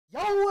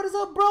What is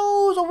up,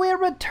 bros? We're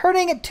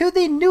returning to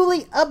the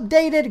newly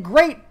updated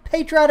Great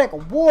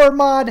Patriotic War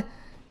mod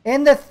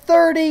and the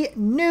 30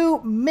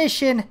 new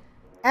mission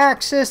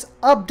Axis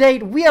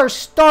update. We are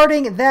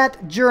starting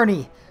that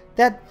journey.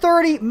 That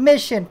 30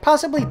 mission,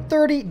 possibly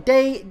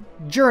 30-day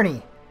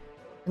journey.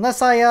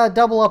 Unless I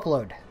double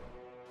upload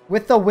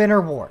with the Winter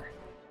War.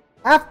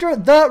 After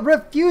the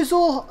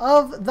refusal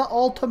of the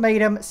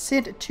ultimatum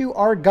sent to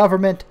our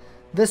government,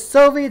 the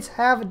Soviets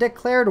have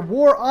declared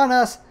war on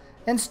us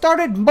and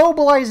started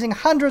mobilizing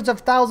hundreds of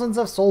thousands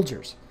of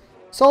soldiers.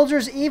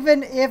 Soldiers,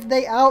 even if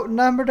they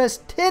outnumbered us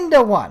 10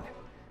 to 1.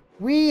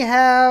 We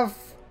have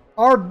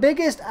our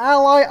biggest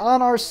ally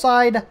on our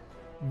side,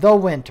 the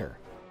winter.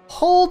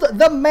 Hold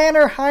the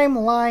Mannerheim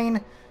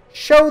line.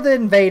 Show the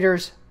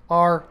invaders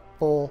our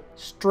full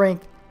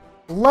strength.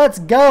 Let's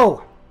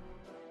go.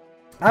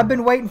 I've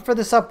been waiting for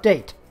this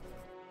update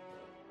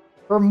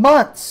for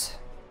months.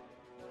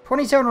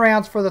 27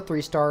 rounds for the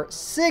 3-star,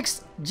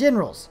 6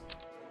 generals.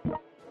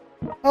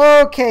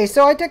 Okay,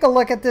 so I took a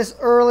look at this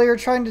earlier,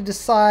 trying to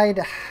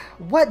decide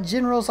what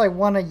generals I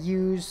want to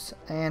use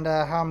and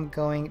how I'm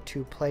going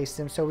to place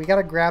them. So we got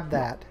to grab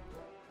that.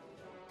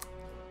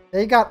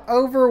 They got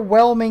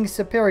overwhelming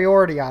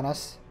superiority on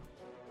us.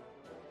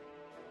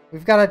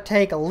 We've got to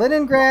take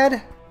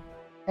Leningrad,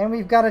 and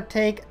we've got to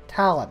take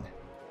Tallinn.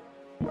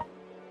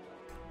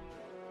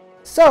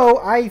 So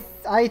I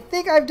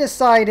think I've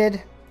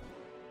decided.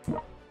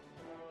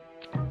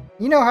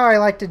 You know how I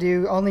like to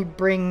do, only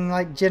bring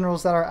like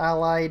generals that are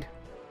allied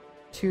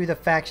to the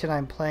faction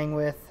I'm playing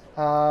with.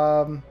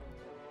 So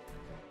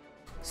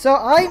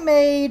I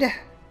made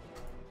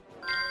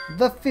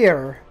the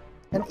Führer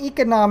an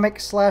economic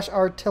 /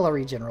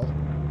 artillery general.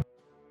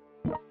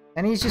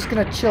 And he's just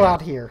going to chill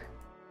out here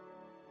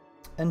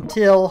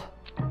until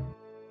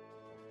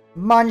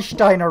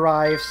Manstein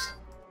arrives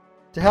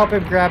to help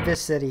him grab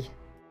this city.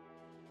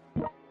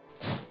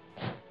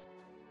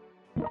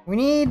 We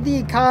need the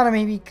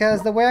economy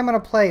because the way I'm going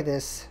to play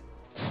this,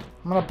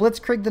 I'm going to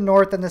blitzkrieg the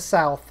north and the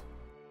south.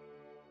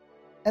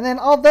 And then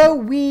although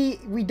we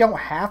don't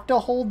have to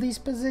hold these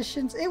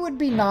positions, it would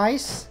be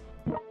nice.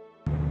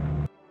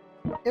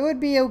 It would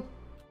be it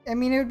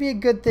would be a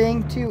good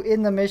thing to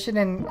end the mission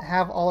and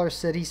have all our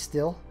cities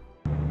still.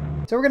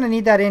 So we're going to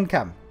need that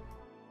income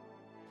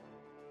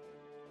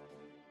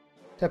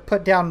to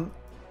put down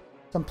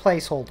some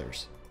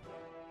placeholders.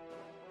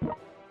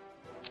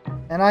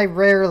 And I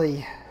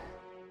rarely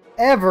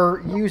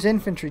ever use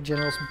infantry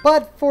generals,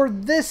 but for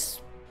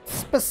this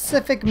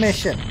specific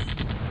mission,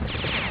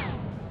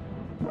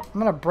 I'm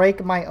gonna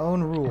break my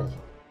own rule.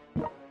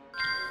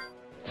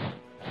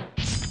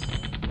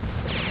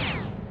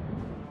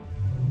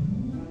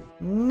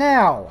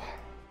 Now,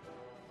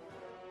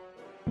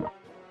 I'm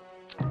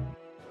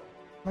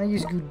gonna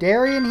use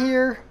Guderian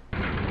here.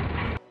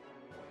 I'm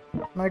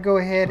gonna go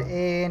ahead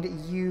and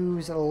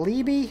use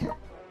Libby.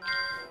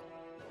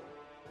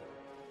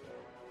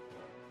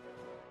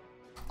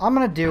 I'm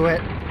gonna do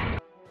it.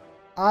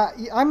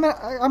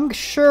 I'm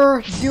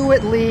sure do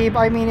it, Lieb.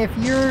 I mean, if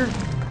you're...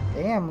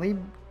 Damn,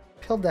 Lieb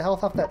killed the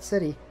health off that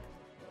city.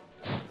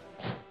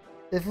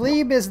 If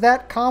Lieb is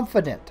that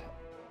confident,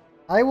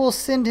 I will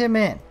send him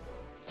in.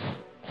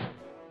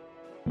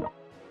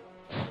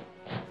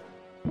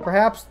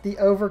 Perhaps the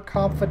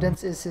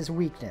overconfidence is his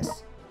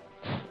weakness.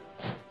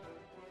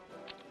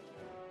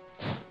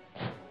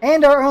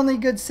 And our only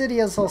good city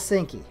is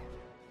Helsinki.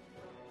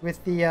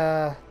 With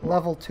the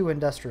level 2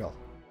 industrial.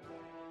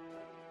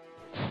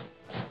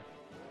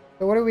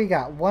 So what do we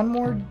got? One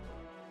more?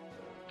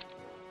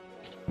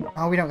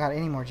 Oh, we don't got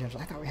any more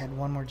generals. I thought we had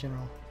one more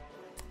general.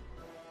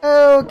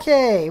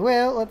 Okay,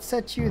 well, let's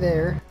set you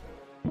there.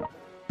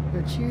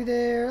 Put you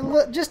there.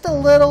 Just a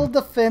little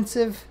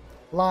defensive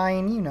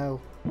line, you know.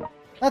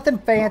 Nothing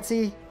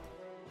fancy.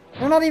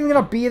 They're not even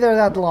going to be there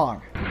that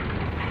long.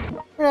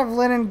 We're going to have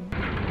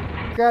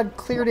Leningrad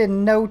cleared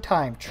in no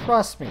time.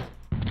 Trust me.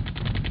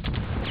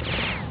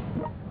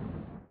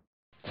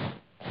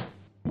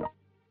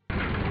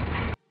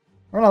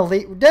 We're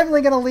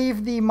definitely going to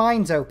leave the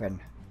mines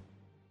open.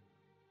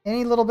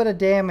 Any little bit of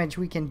damage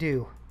we can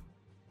do.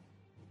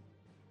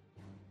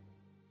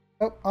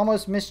 Oh,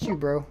 almost missed you,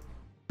 bro.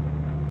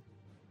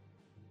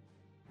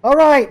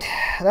 Alright,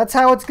 that's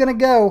how it's going to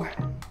go.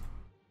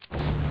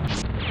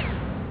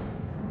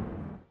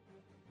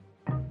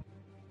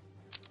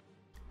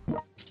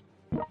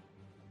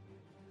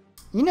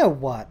 You know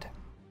what?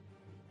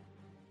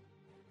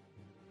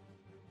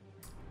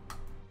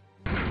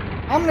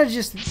 I'm going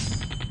to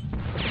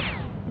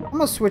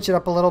switch it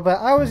up a little bit.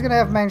 I was going to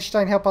have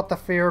Manstein help out the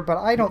Führer, but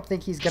I don't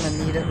think he's going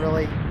to need it,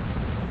 really.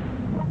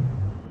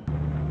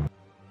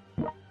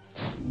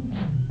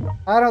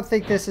 I don't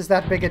think this is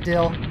that big a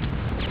deal.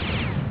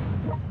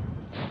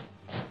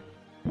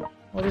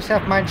 We'll just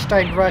have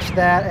Manstein rush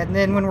that, and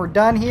then when we're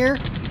done here,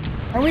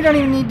 and we don't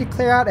even need to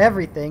clear out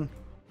everything,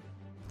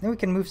 then we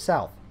can move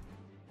south.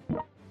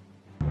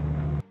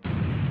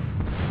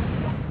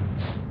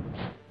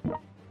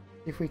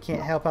 If we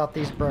can't help out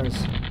these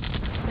bros.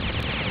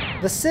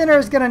 The center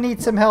is going to need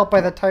some help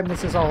by the time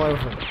this is all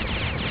over.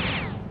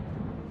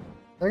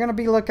 They're going to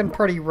be looking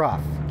pretty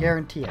rough.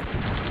 Guarantee it.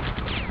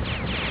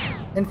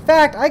 In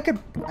fact,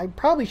 I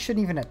probably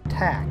shouldn't even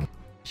attack. I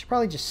should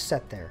probably just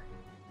sit there.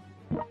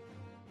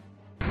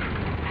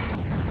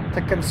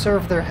 To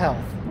conserve their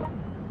health.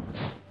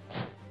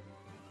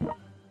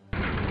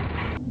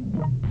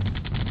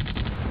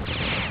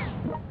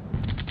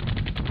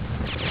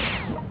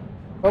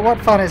 But what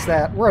fun is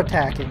that? We're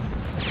attacking.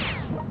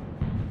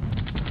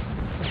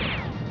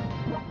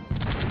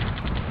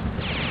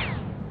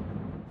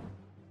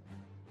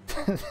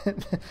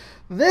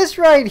 This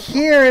right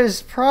here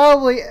is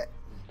probably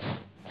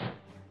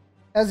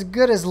as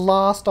good as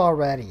lost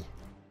already.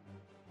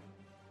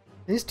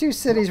 These two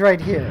cities right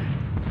here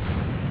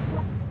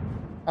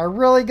are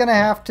really gonna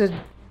have to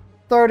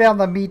throw down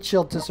the meat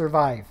shield to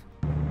survive.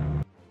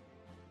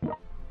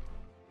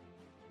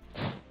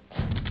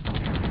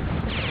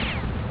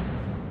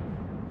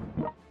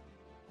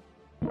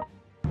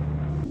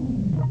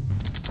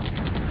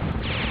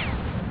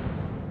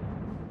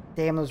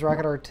 Damn those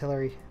rocket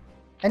artillery.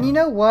 And you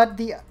know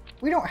what?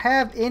 We don't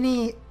have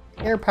any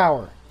air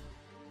power.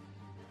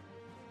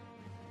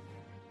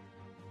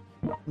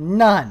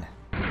 None.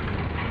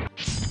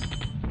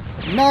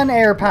 None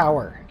air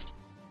power.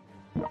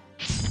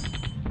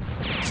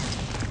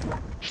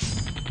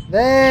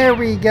 There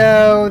we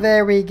go.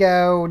 There we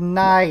go.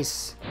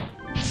 Nice.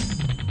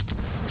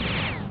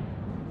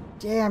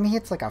 Damn, he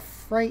hits like a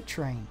freight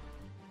train.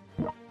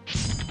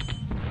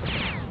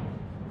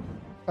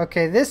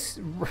 Okay, this,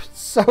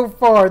 so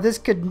far, this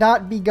could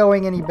not be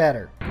going any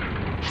better.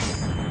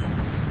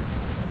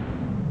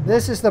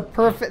 This is the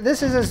perfect,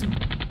 this is as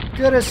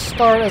good a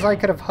start as I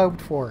could have hoped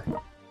for.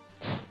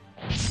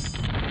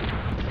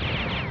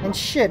 And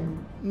shit,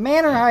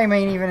 Mannerheim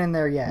ain't even in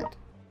there yet.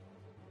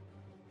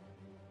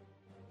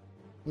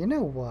 You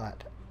know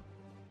what?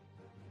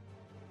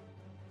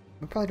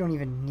 We probably don't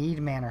even need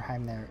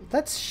Mannerheim there.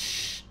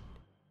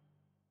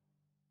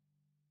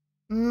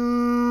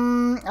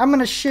 I'm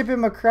gonna ship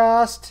him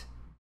across.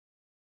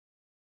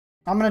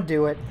 I'm gonna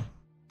do it.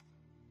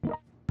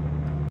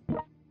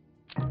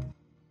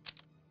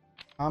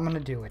 I'm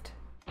gonna do it.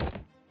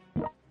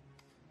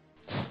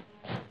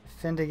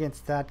 Defend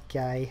against that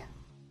guy.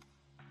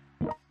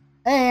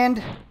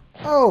 And,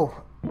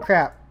 oh,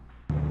 crap.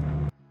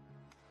 I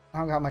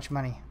don't got much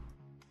money.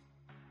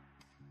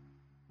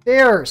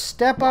 There,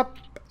 step up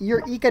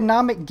your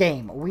economic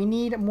game. We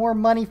need more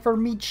money for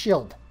Meat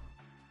Shield.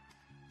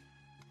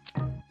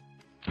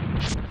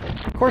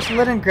 Of course,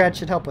 Leningrad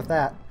should help with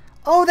that.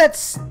 Oh,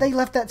 they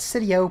left that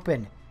city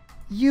open.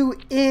 You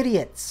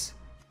idiots.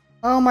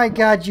 Oh my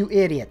god, you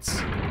idiots.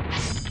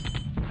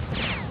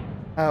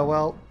 Oh,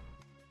 well.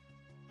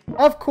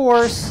 Of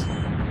course.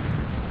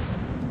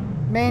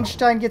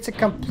 Manstein gets a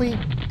complete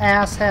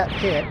asshat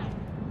hit.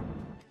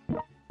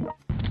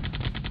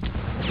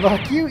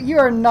 Look, you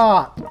are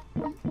not.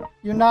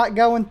 You're not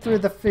going through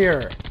the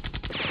fear.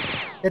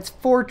 It's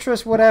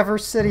Fortress whatever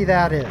city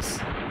that is.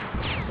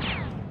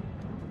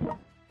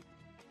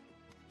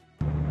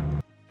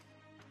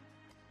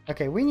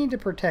 Okay, we need to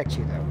protect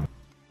you,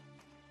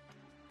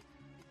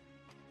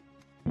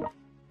 though.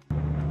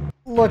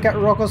 Look at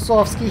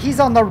Rokossovsky. He's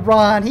on the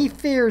run. He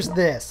fears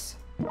this.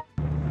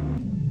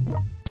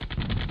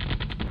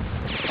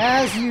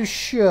 As you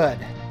should.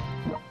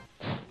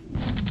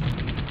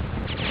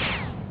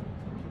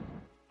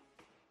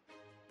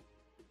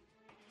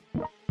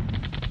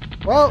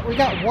 Well, we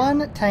got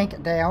one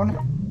tank down.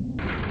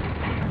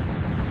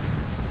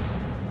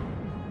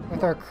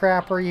 With our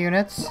crapper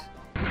units.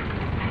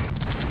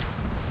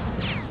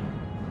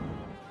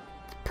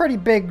 Pretty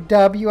big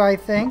W, I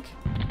think.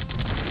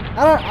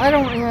 I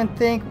don't even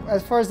think,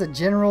 as far as the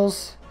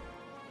generals,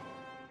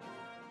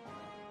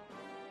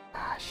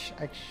 gosh,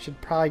 I should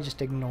probably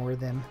just ignore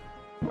them.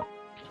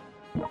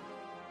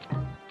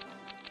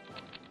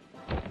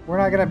 We're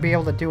not gonna be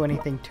able to do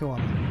anything to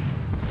them.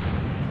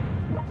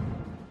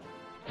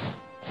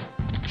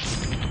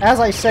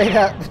 As I say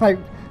that, I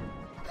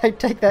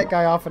take that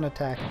guy off an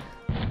attack.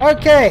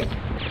 Okay,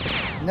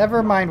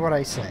 never mind what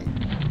I say.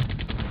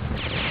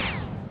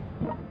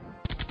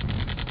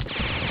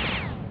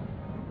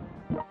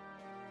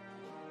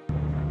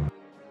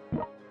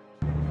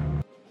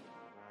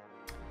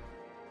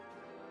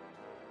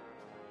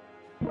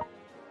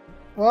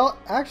 Well,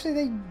 actually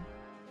they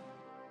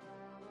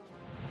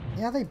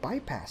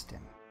bypassed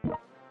him.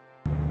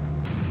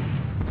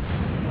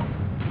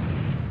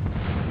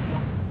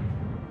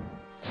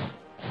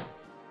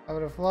 I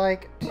would have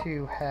liked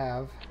to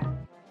have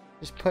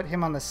just put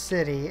him on the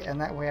city, and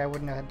that way I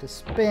wouldn't have had to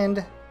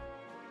spend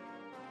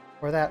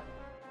for that.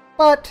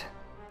 But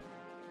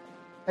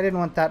I didn't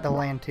want that to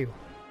land too.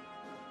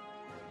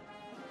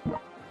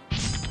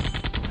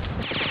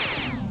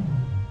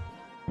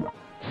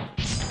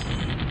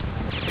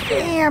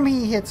 Damn,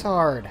 he hits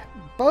hard.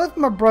 Both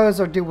my bros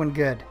are doing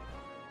good.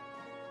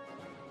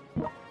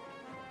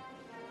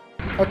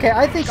 Okay,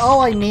 I think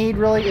all I need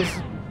really is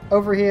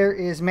over here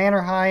is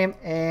Mannerheim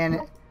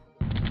and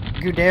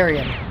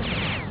Guderian.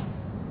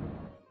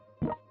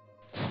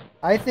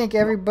 I think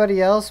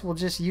everybody else will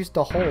just use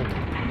the hold.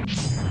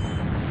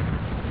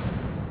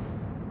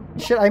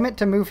 Shit, I meant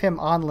to move him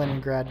on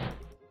Leningrad.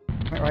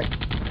 Wait, right.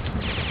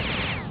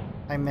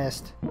 I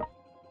missed.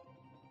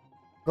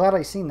 Glad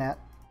I seen that.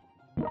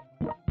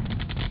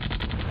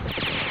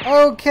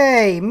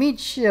 Okay, meat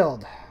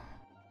shield.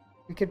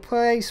 We could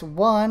place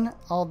one,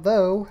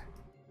 although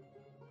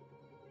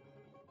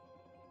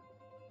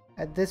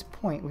at this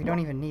point we don't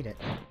even need it.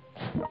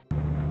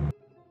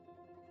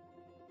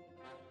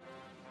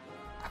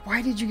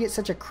 Why did you get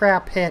such a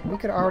crap hit? We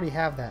could already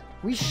have that.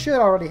 We should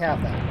already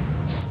have that.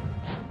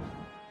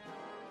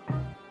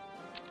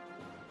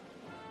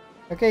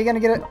 Okay, you gonna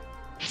get it?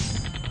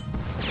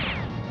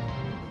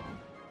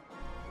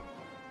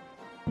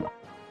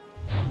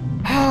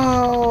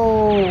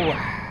 Oh,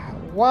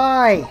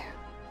 why?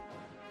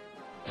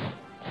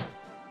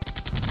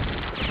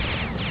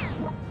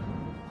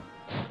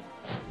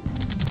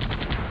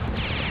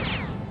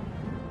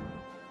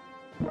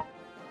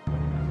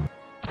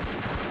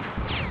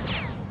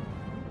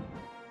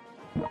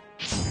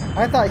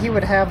 I thought he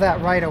would have that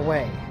right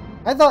away.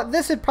 I thought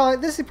this is probably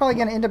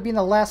going to end up being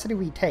the last city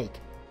we take,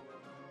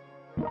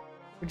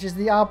 which is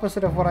the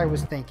opposite of what I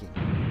was thinking.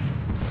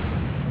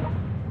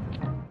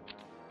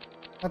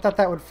 I thought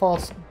that would fall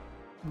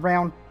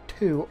round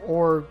 2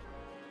 or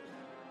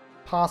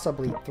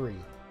possibly 3.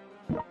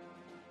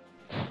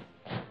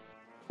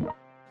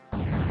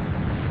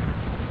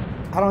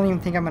 I don't even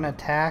think I'm going to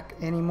attack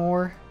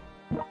anymore.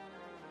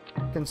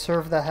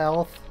 Conserve the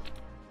health.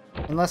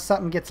 Unless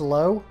something gets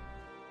low.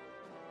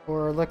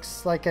 Or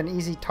looks like an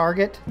easy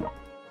target.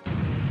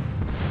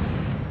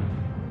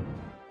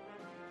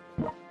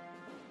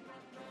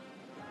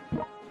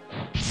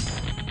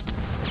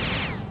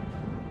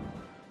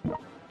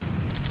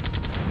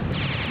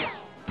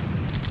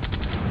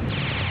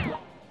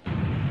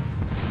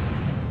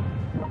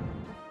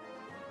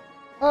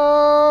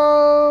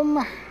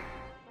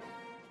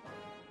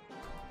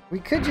 We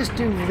could just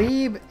do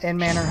Lieb and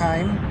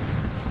Mannerheim.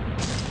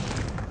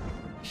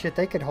 Shit,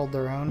 they could hold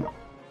their own.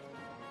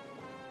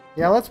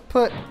 Yeah, let's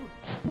put...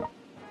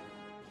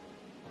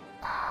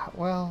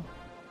 well...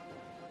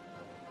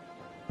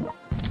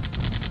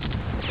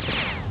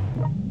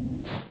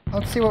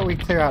 let's see what we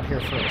clear out here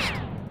first.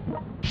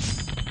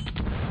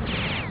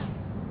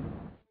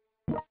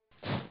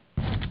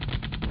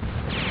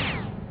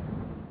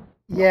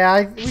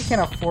 Yeah, we can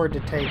afford to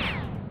take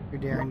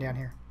Guderian down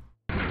here.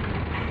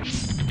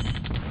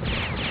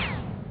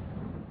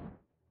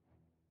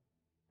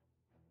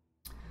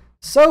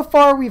 So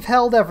far, we've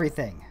held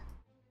everything.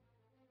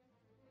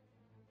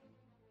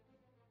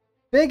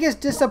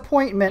 Biggest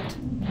disappointment,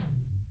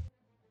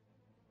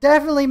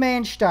 definitely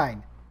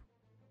Manstein.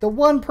 The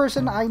one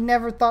person I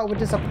never thought would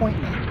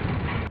disappoint me.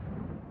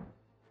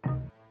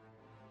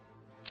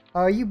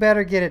 Oh, you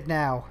better get it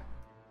now.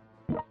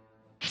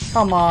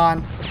 Come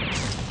on.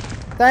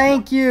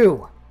 Thank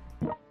you.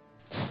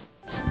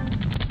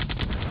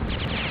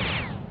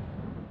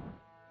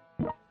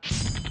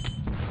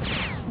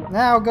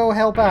 Now go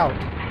help out.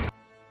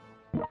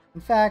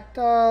 In fact,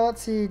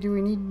 let's see, do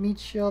we need meat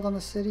shield on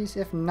the cities?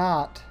 If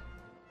not...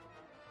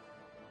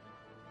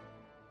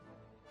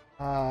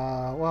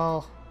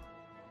 well...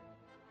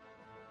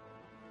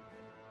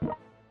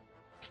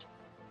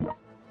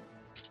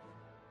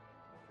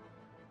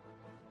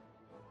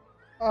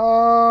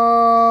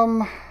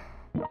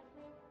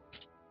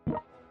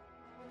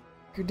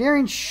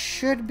 Guderian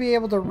should be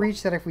able to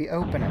reach that if we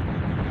open it.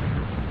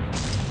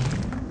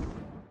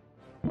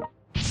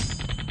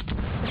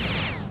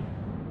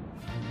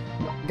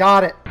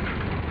 Got it.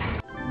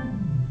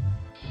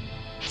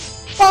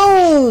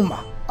 Boom!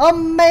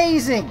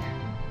 Amazing!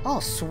 Oh,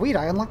 sweet,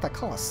 I unlocked the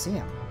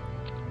Colosseum.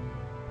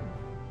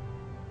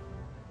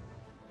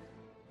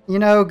 You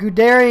know,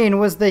 Guderian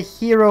was the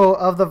hero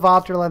of the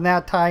Vaterland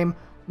that time.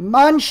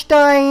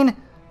 Manstein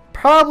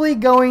probably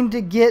going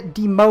to get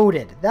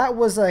demoted. That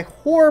was a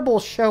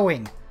horrible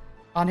showing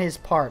on his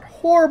part.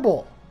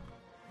 Horrible.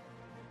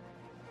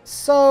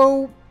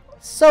 So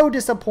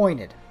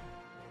disappointed.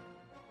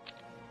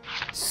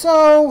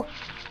 So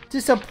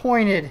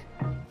disappointed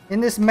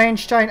in this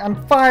Manstein.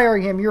 I'm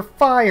firing him. You're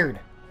fired.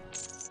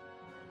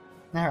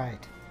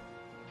 Alright.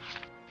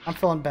 I'm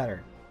feeling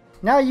better.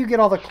 Now you get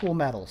all the cool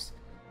medals.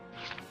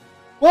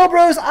 Well,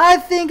 bros, I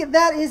think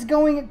that is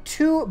going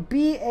to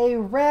be a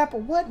wrap.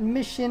 What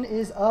mission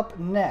is up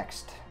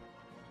next?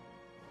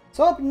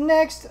 So up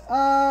next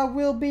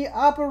will be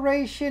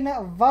Operation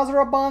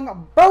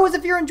Vazirabang. Bros,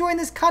 if you're enjoying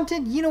this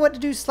content, you know what to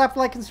do. Slap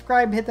like and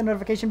subscribe, hit the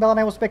notification bell, and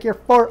I will be back here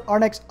for our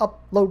next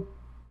upload.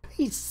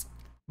 Peace.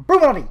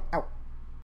 Bruchminati out.